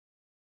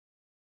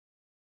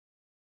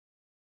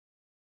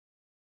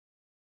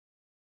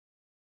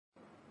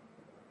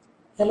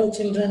Hello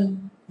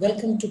children,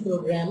 welcome to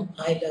program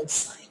I Love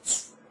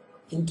Science.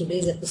 In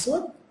today's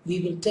episode, we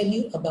will tell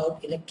you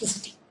about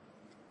electricity.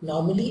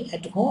 Normally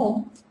at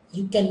home,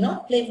 you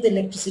cannot play with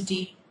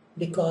electricity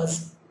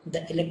because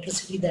the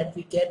electricity that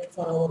we get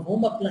for our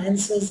home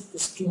appliances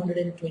is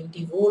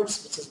 220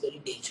 volts, which is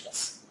very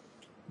dangerous.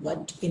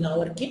 But in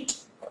our kit,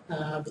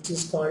 which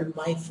is called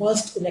My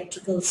First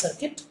Electrical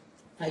Circuit,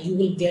 you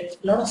will get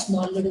a lot of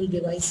small little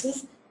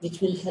devices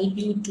which will help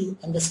you to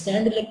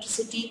understand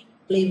electricity,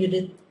 play with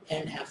it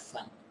and have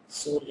fun.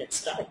 So let's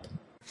start.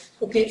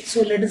 Okay,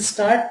 so let us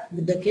start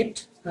with the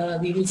kit.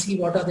 We will see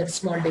what are the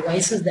small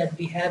devices that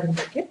we have in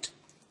the kit.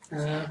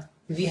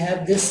 We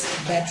have this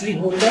battery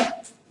holder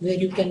where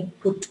you can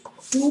put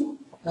two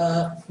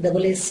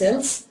AA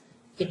cells.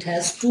 It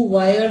has two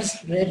wires,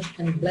 red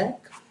and black.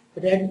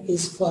 Red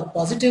is for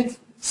positive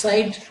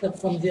side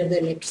from where the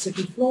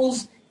electricity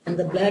flows, and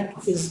the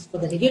black is for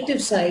the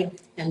negative side,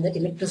 and the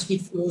electricity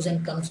flows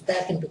and comes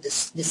back into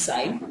this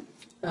side.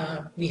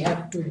 We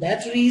have two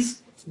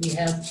batteries, we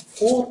have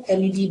 4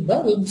 LED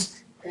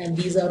bulbs, and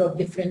these are of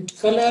different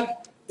color,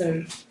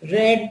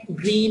 red,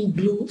 green,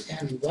 blue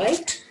and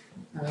white.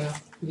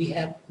 We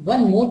have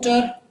one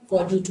motor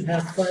for you to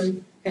have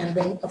fun, and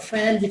then a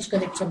fan which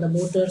connects on the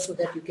motor so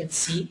that you can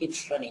see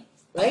it running,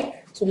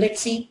 right? So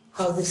let's see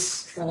how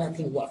this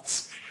thing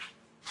works.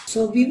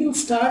 So we will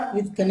start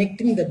with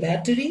connecting the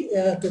battery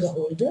to the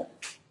holder.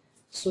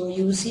 So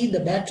you see the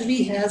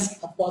battery has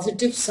a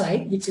positive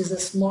side, which is a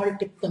small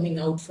tip coming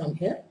out from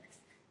here,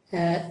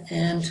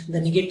 and the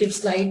negative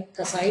side,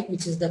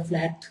 which is the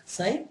flat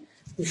side.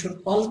 You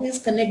should always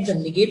connect the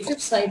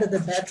negative side of the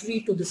battery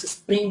to this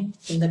spring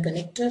in the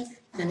connector,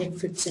 and it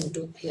fits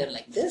into here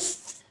like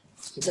this.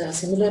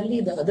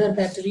 Similarly, the other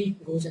battery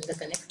goes in the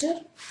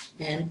connector,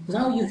 and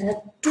now you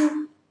have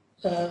two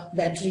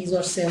batteries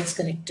or cells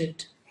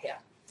connected here.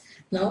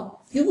 Now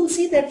you will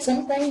see that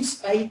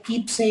sometimes I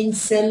keep saying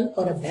cell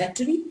or a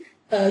battery.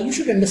 You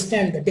should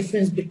understand the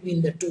difference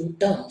between the two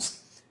terms.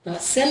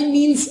 Cell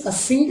means a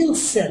single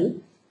cell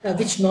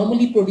which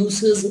normally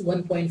produces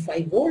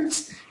 1.5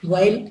 volts,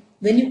 while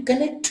when you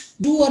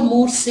connect two or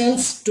more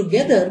cells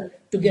together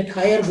to get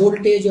higher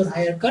voltage or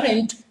higher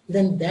current,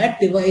 then that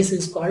device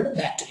is called a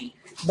battery.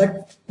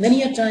 But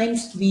many a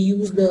times we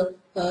use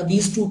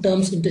these two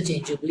terms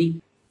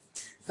interchangeably.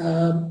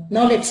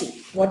 Now let's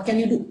see, what can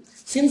you do?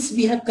 Since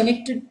we have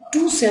connected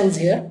two cells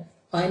here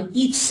and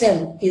each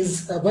cell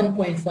is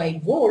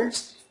 1.5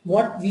 volts,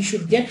 what we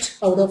should get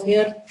out of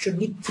here should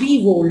be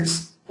 3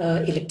 volts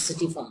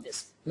electricity from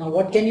this. Now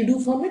what can you do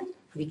from it?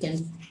 We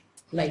can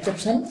light up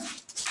some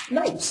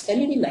lights,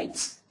 LED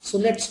lights. So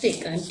let's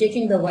take, I'm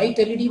taking the white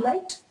LED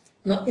light.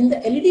 Now in the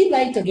LED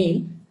light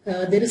again,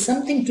 there is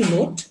something to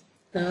note.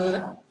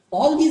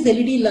 All these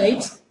LED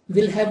lights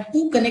will have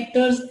two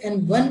connectors,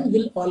 and one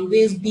will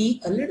always be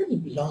a little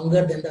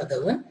longer than the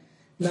other one.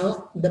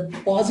 Now the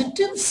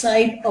positive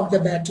side of the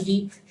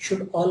battery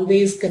should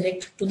always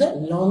connect to the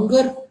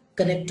longer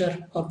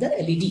connector of the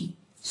LED.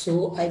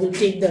 So I will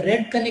take the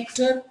red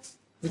connector,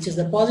 which is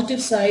the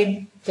positive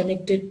side,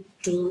 connected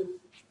to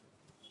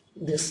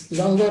this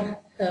longer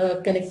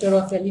connector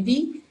of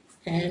LED,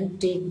 and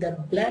take the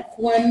black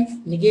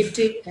one,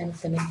 negative, and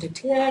connect it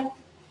here,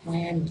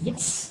 and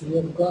yes, you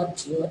have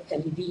got your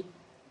LED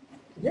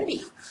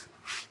ready.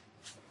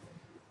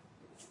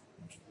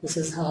 This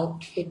is how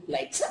it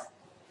lights up.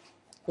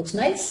 Looks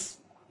nice.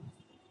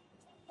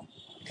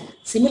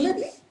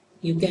 Similarly,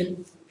 you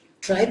can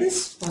try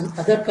this on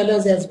other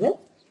colors as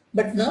well.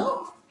 But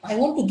now I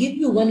want to give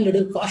you one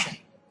little caution.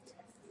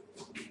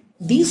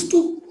 These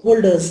two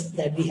holders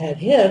that we have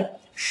here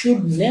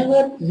should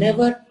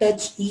never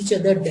touch each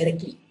other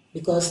directly,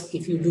 because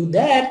if you do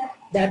that,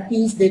 that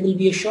means there will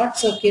be a short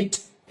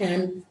circuit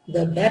and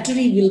the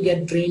battery will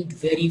get drained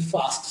very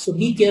fast. So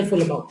be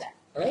careful about that.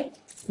 Alright.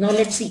 Now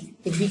let's see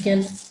if we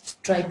can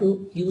try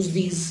to use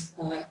these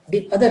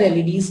other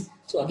LEDs.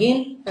 So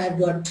again, I've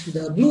got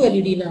the blue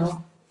LED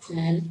now,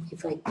 and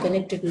if I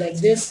connect it like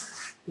this,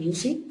 you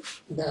see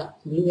the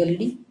blue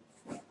LED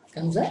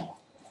comes up.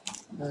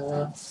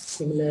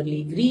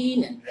 Similarly,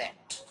 green and red.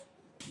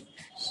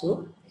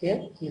 So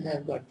here you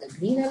have got the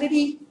green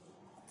LED,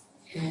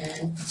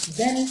 and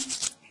then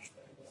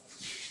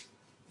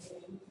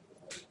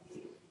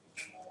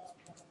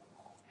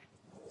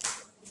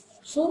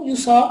so you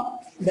saw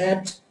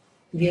that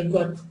we have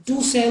got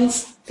two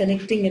cells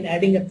connecting and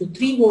adding up to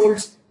 3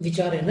 volts, which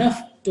are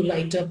enough to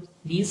light up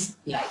these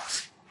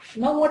lights.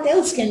 Now what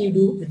else can you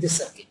do with this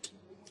circuit?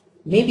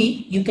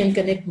 Maybe you can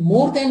connect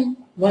more than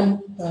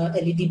one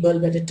LED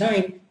bulb at a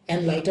time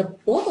and light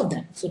up both of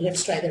them. So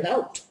let's try that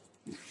out.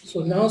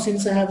 So now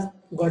since I have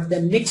got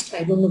them mixed,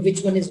 I don't know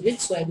which one is which,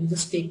 so I will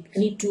just take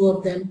any two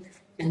of them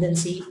and then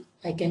see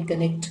I can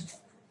connect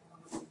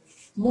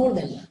more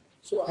than one.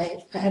 So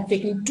I have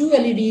taken two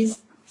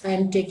LEDs. I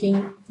am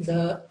taking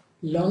the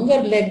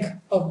longer leg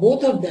of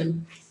both of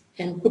them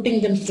and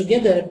putting them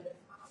together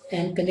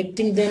and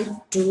connecting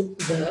them to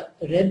the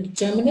red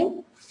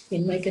terminal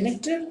in my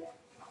connector,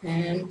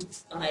 and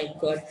I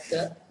got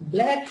the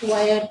black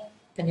wire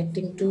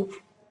connecting to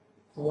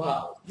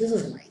Wow, this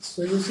is nice.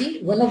 So you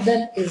see, one of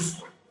them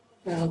is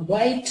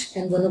white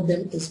and one of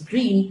them is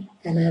green,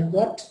 and I have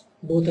got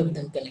both of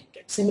them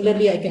connected.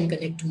 Similarly, I can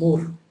connect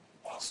more.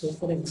 So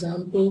for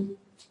example,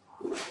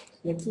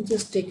 let me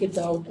just take it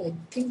out. I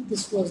think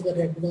this was the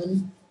red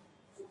one.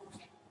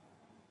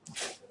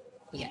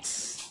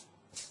 Yes.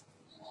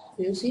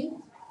 You see,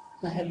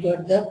 I have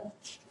got the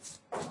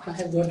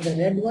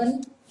red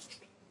one.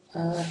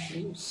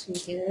 You see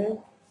here.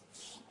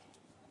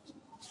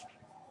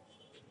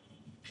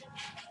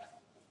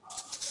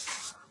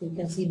 You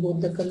can see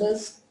both the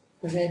colors,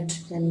 red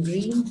and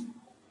green.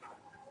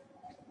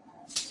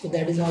 So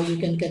that is how you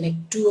can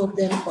connect two of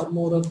them or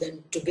more of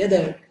them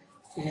together,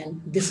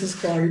 and this is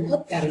called a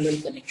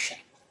parallel connection.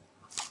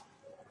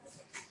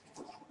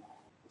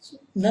 So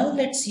now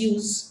let's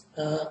use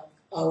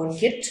our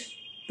kit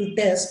to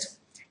test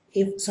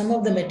if some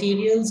of the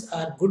materials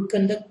are good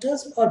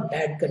conductors or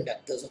bad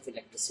conductors of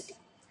electricity.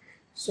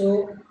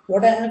 So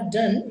what I have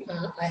done,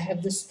 I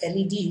have this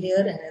LED here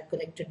and I have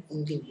connected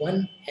only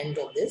one end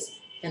of this,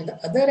 and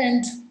the other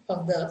end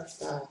of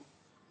the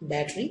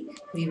battery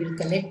we will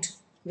connect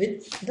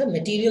with the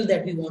material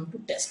that we want to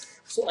test.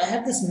 So I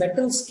have this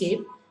metal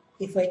scale.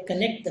 If I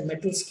connect the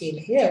metal scale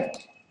here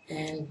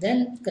and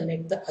then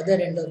connect the other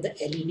end of the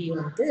LED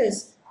on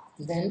this,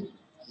 then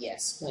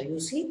yes, now you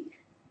see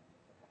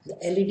the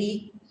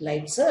LED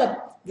lights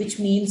up, which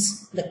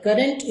means the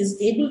current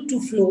is able to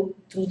flow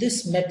through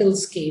this metal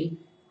scale,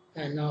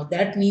 and now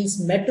that means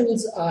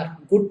metals are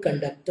good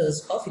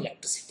conductors of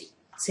electricity.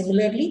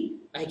 Similarly,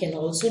 I can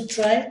also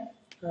try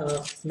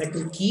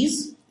metal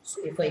keys.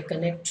 So if I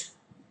connect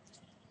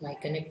my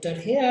connector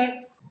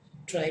here,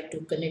 try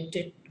to connect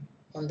it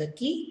on the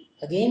key,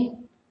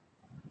 again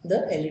the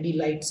LED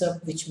lights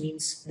up, which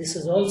means this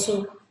is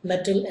also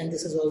metal and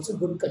this is also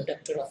good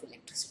conductor of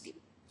electricity.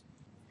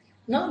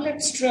 Now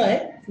let's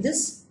try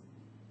this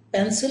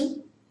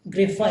pencil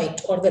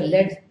graphite or the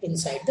lead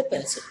inside the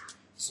pencil.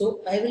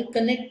 So I will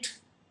connect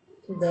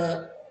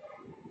the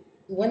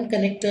one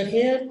connector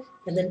here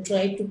and then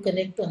try to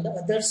connect on the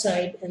other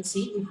side and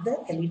see if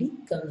the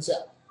LED comes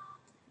up.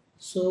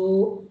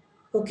 So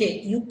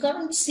okay, you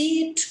can't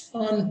see it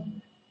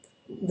on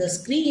the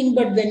screen,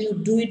 but when you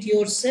do it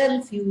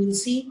yourself you will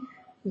see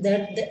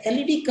that the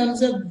LED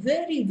comes up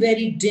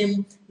very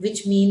dim,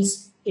 which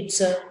means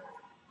it's a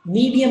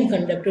medium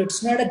conductor.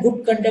 It's not a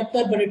good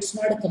conductor, but it's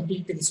not a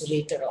complete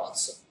insulator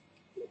also.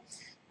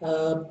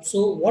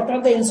 So what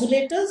are the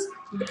insulators?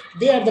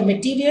 They are the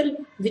material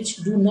which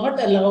do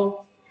not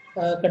allow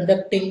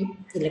conducting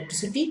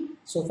electricity.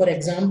 So for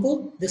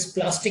example, this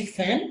plastic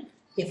fan,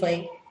 if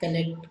I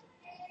connect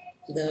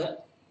the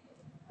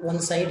one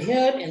side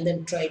here and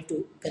then try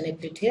to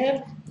connect it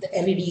here, the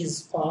LED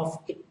is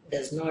off, it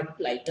does not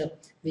light up,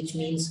 which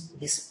means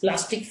this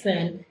plastic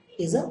fan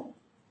is a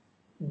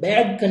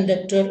bad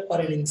conductor or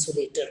an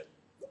insulator.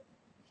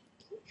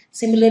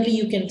 Similarly,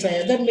 you can try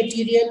other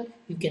material,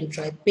 you can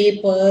try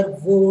paper,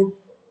 wood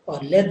or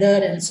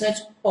leather and such.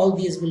 All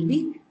these will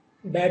be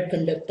bad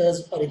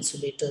conductors or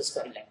insulators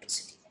for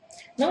electricity.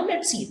 Now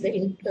let's see,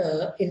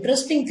 the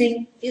interesting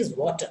thing is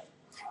water.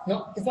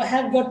 Now if I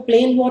have got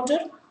plain water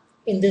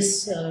in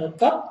this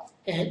cup,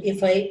 and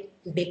if I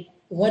dip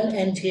one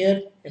end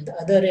here and the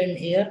other end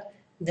here,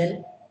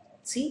 then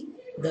see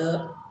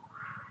the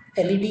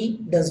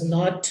LED does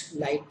not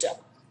light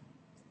up.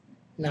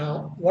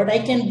 Now what I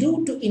can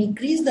do to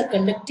increase the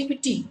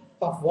conductivity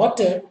of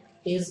water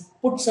is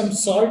put some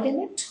salt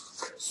in it.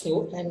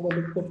 So I'm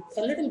going to put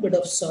a little bit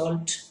of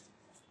salt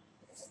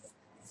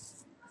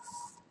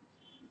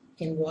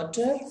in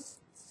water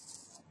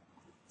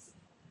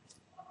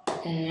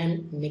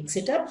and mix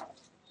it up.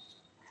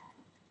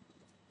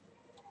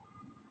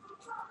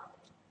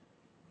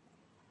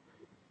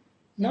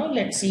 Now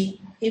let's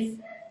see if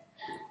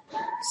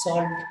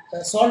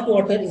salt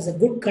water is a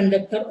good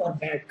conductor or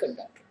bad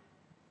conductor.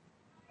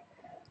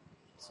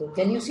 So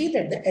can you see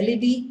that the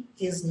LED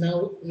is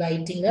now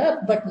lighting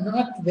up but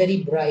not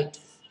very bright,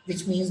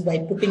 which means by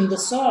putting the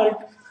salt,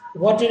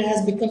 water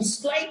has become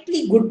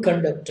slightly good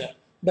conductor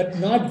but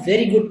not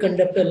very good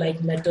conductor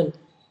like metal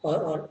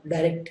or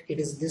direct it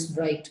is this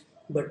bright,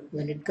 but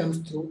when it comes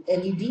through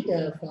LED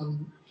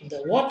from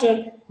the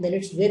water, then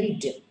it's very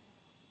dim.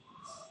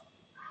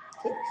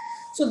 Okay.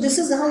 So this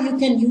is how you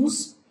can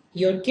use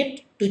your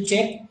kit to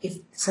check if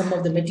some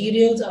of the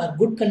materials are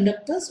good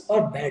conductors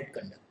or bad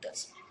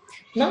conductors.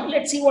 Now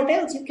let's see what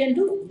else you can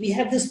do. We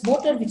have this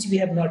motor which we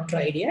have not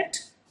tried yet.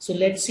 So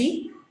let's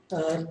see.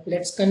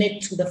 Let's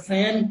connect the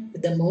fan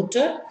with the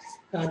motor.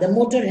 The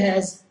motor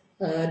has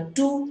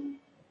two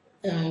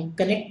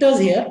connectors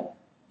here.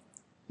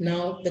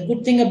 Now the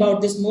good thing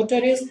about this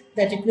motor is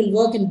that it will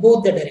work in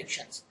both the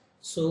directions.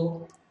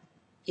 So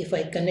if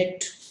I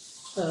connect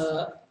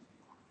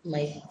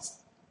my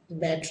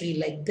battery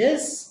like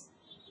this,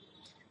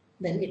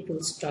 then it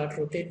will start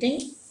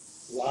rotating.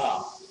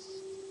 Wow!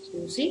 So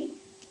you see,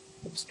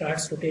 it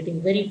starts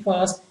rotating very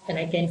fast and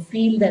I can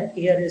feel that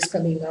air is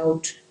coming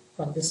out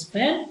from this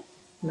fan.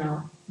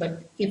 Now,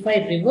 but if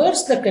I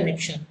reverse the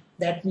connection,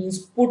 that means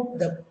put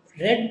the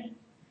red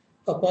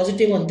a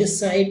positive on this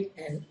side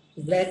and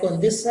black on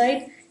this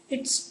side,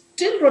 it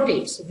still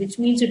rotates, which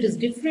means it is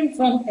different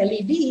from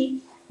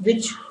LED,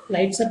 which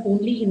lights up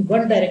only in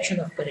one direction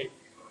of current.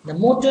 The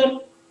motor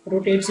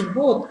rotates in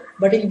both,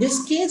 but in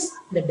this case,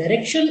 the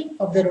direction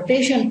of the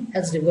rotation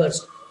has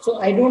reversed. So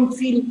I don't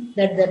feel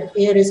that the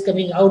air is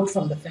coming out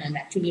from the fan.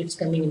 Actually, it's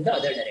coming in the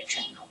other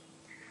direction now.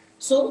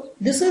 So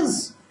this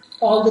is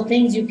all the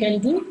things you can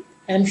do.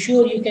 I'm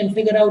sure you can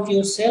figure out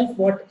yourself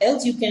what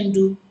else you can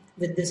do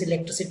with this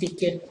electricity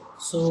kit.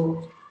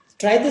 So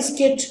try this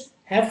kit,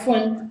 have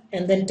fun,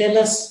 and then tell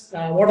us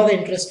what are the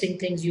interesting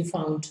things you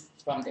found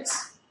from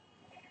this.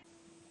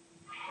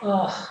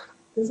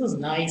 This is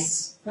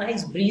nice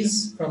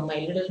breeze from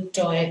my little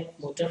toy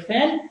motor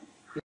fan.